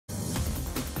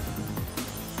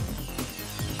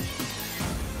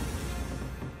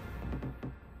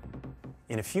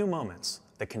In a few moments,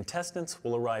 the contestants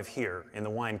will arrive here in the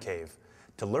wine cave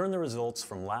to learn the results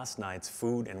from last night's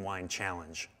food and wine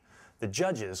challenge. The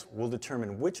judges will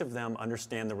determine which of them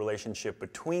understand the relationship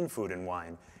between food and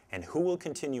wine and who will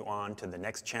continue on to the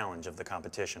next challenge of the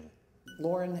competition.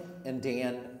 Lauren and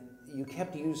Dan, you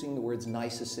kept using the words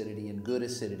nice acidity and good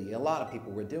acidity. A lot of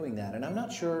people were doing that, and I'm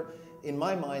not sure, in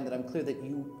my mind, that I'm clear that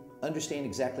you understand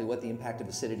exactly what the impact of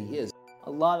acidity is. A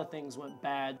lot of things went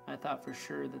bad. I thought for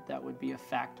sure that that would be a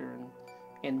factor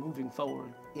in moving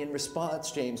forward. In response,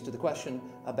 James, to the question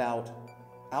about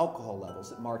alcohol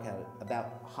levels that Mark had,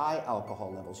 about high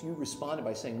alcohol levels, you responded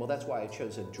by saying, well, that's why I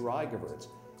chose a dry Gewürz.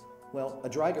 Well, a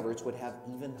dry Gewürz would have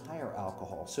even higher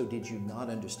alcohol. So did you not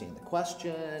understand the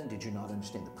question? Did you not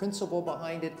understand the principle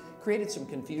behind it? Created some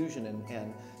confusion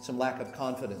and some lack of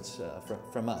confidence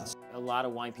from us. A lot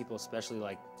of wine people, especially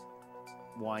like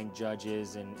wine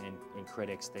judges and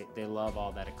critics, they love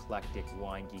all that eclectic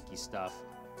wine geeky stuff.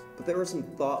 But there were some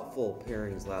thoughtful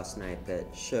pairings last night that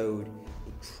showed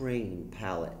a trained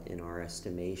palate in our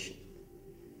estimation.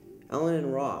 Ellen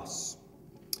and Ross,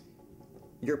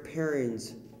 your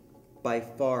pairings by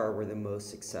far were the most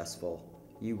successful.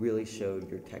 You really showed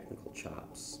your technical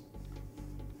chops.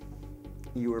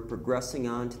 You are progressing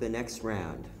on to the next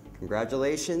round.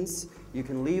 Congratulations, you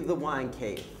can leave the wine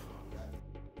cave.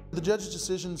 The judges'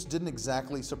 decisions didn't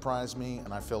exactly surprise me,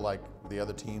 and I feel like the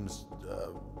other teams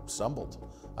stumbled.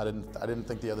 I didn't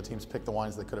think the other teams picked the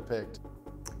wines they could have picked.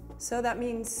 So that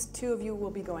means two of you will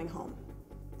be going home.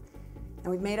 And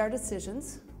we've made our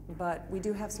decisions, but we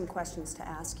do have some questions to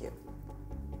ask you.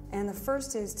 And the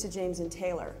first is to James and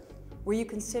Taylor. Were you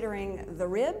considering the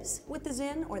ribs with the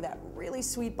Zin or that really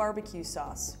sweet barbecue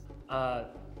sauce?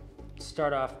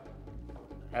 Start off,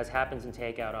 as happens in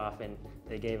takeout often,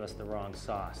 they gave us the wrong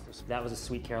sauce. That was a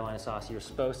sweet Carolina sauce. You were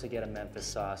supposed to get a Memphis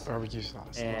sauce. Barbecue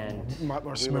sauce. And a lot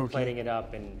more we smoky. were plating it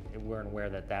up and weren't aware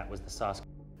that that was the sauce.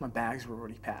 My bags were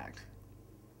already packed.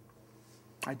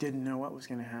 I didn't know what was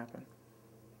going to happen.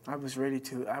 I was ready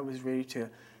to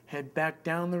head back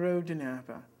down the road to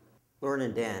Napa. Lauren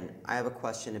and Dan, I have a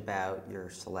question about your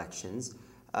selections.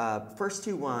 First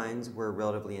two wines were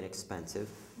relatively inexpensive.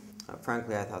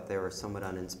 Frankly, I thought they were somewhat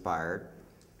uninspired.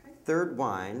 Third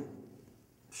wine,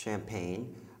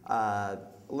 champagne, a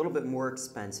little bit more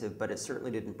expensive, but it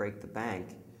certainly didn't break the bank.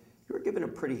 You were given a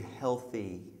pretty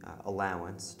healthy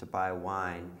allowance to buy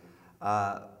wine.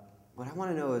 What I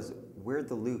want to know is, where'd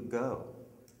the loot go?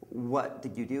 What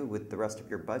did you do with the rest of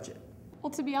your budget?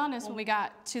 Well, to be honest, when we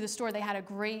got to the store, they had a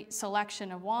great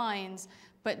selection of wines,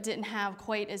 but didn't have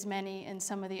quite as many in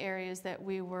some of the areas that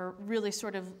we were really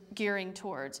sort of gearing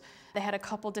towards. They had a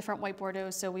couple different white Bordeaux,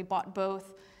 so we bought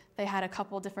both. They had a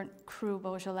couple different Cru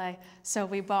Beaujolais, so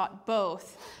we bought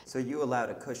both. So you allowed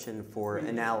a cushion for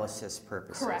analysis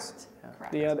purposes? Correct. Yeah.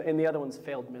 Correct. And the other ones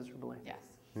failed miserably. Yes.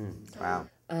 Wow.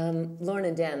 Lauren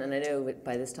and Dan, and I know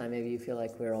by this time maybe you feel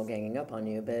like we're all ganging up on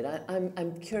you, but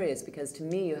I'm curious because to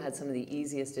me you had some of the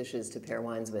easiest dishes to pair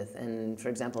wines with, and for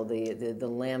example the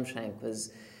lamb shank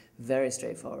was very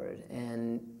straightforward,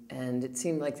 and it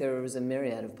seemed like there was a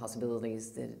myriad of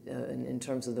possibilities that in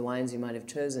terms of the wines you might have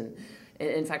chosen.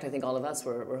 In fact, I think all of us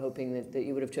were hoping that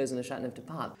you would have chosen a Chateauneuf de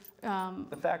Pape.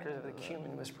 The factor of the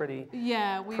cumin was pretty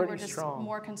Yeah, we were just strong.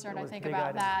 more concerned, I With think, big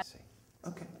about items. that.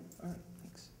 Okay, all right,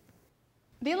 thanks.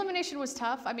 The elimination was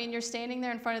tough. I mean, you're standing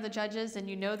there in front of the judges and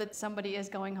you know that somebody is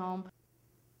going home.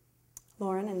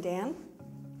 Lauren and Dan,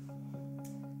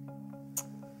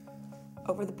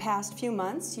 over the past few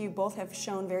months, you both have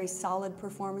shown very solid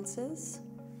performances.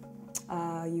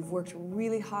 You've worked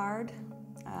really hard.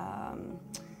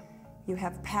 You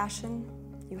have passion.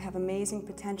 You have amazing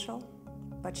potential,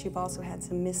 but you've also had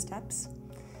some missteps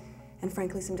and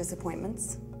frankly some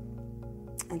disappointments.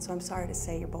 And so I'm sorry to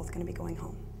say you're both going to be going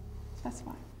home. That's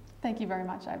fine. Thank you very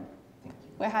much.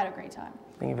 We had a great time.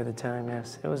 Thank you for the time,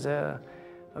 yes. It was a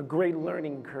great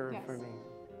learning curve for me.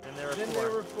 And there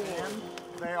were four. And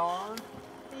they are?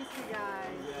 These two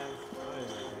guys.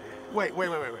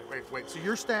 Wait. So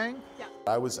you're staying? Yeah.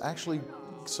 I was actually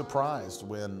surprised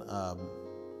when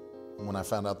I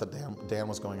found out that Dan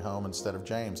was going home instead of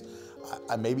James.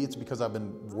 Maybe it's because I've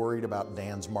been worried about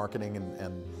Dan's marketing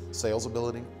and sales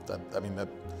ability. That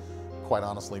quite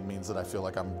honestly means that I feel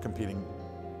like I'm competing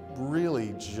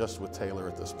really just with Taylor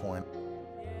at this point.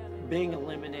 Being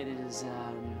eliminated is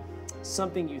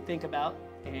something you think about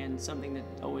and something that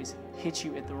always hits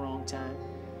you at the wrong time.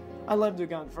 I'd love to have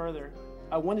gone further.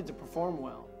 I wanted to perform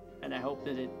well, and I hope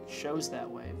that it shows that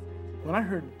way. When I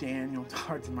heard Daniel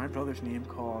Darden, my brother's name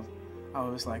called, I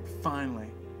was like, finally,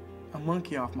 a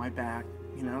monkey off my back,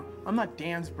 you know? I'm not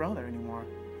Dan's brother anymore.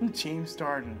 I'm James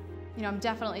Darden. You know, I'm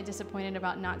definitely disappointed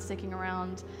about not sticking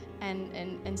around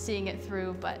and seeing it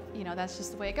through, but you know, that's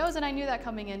just the way it goes, and I knew that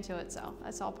coming into it, so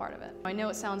that's all part of it. I know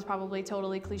it sounds probably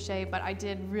totally cliche, but I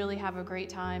did really have a great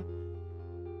time.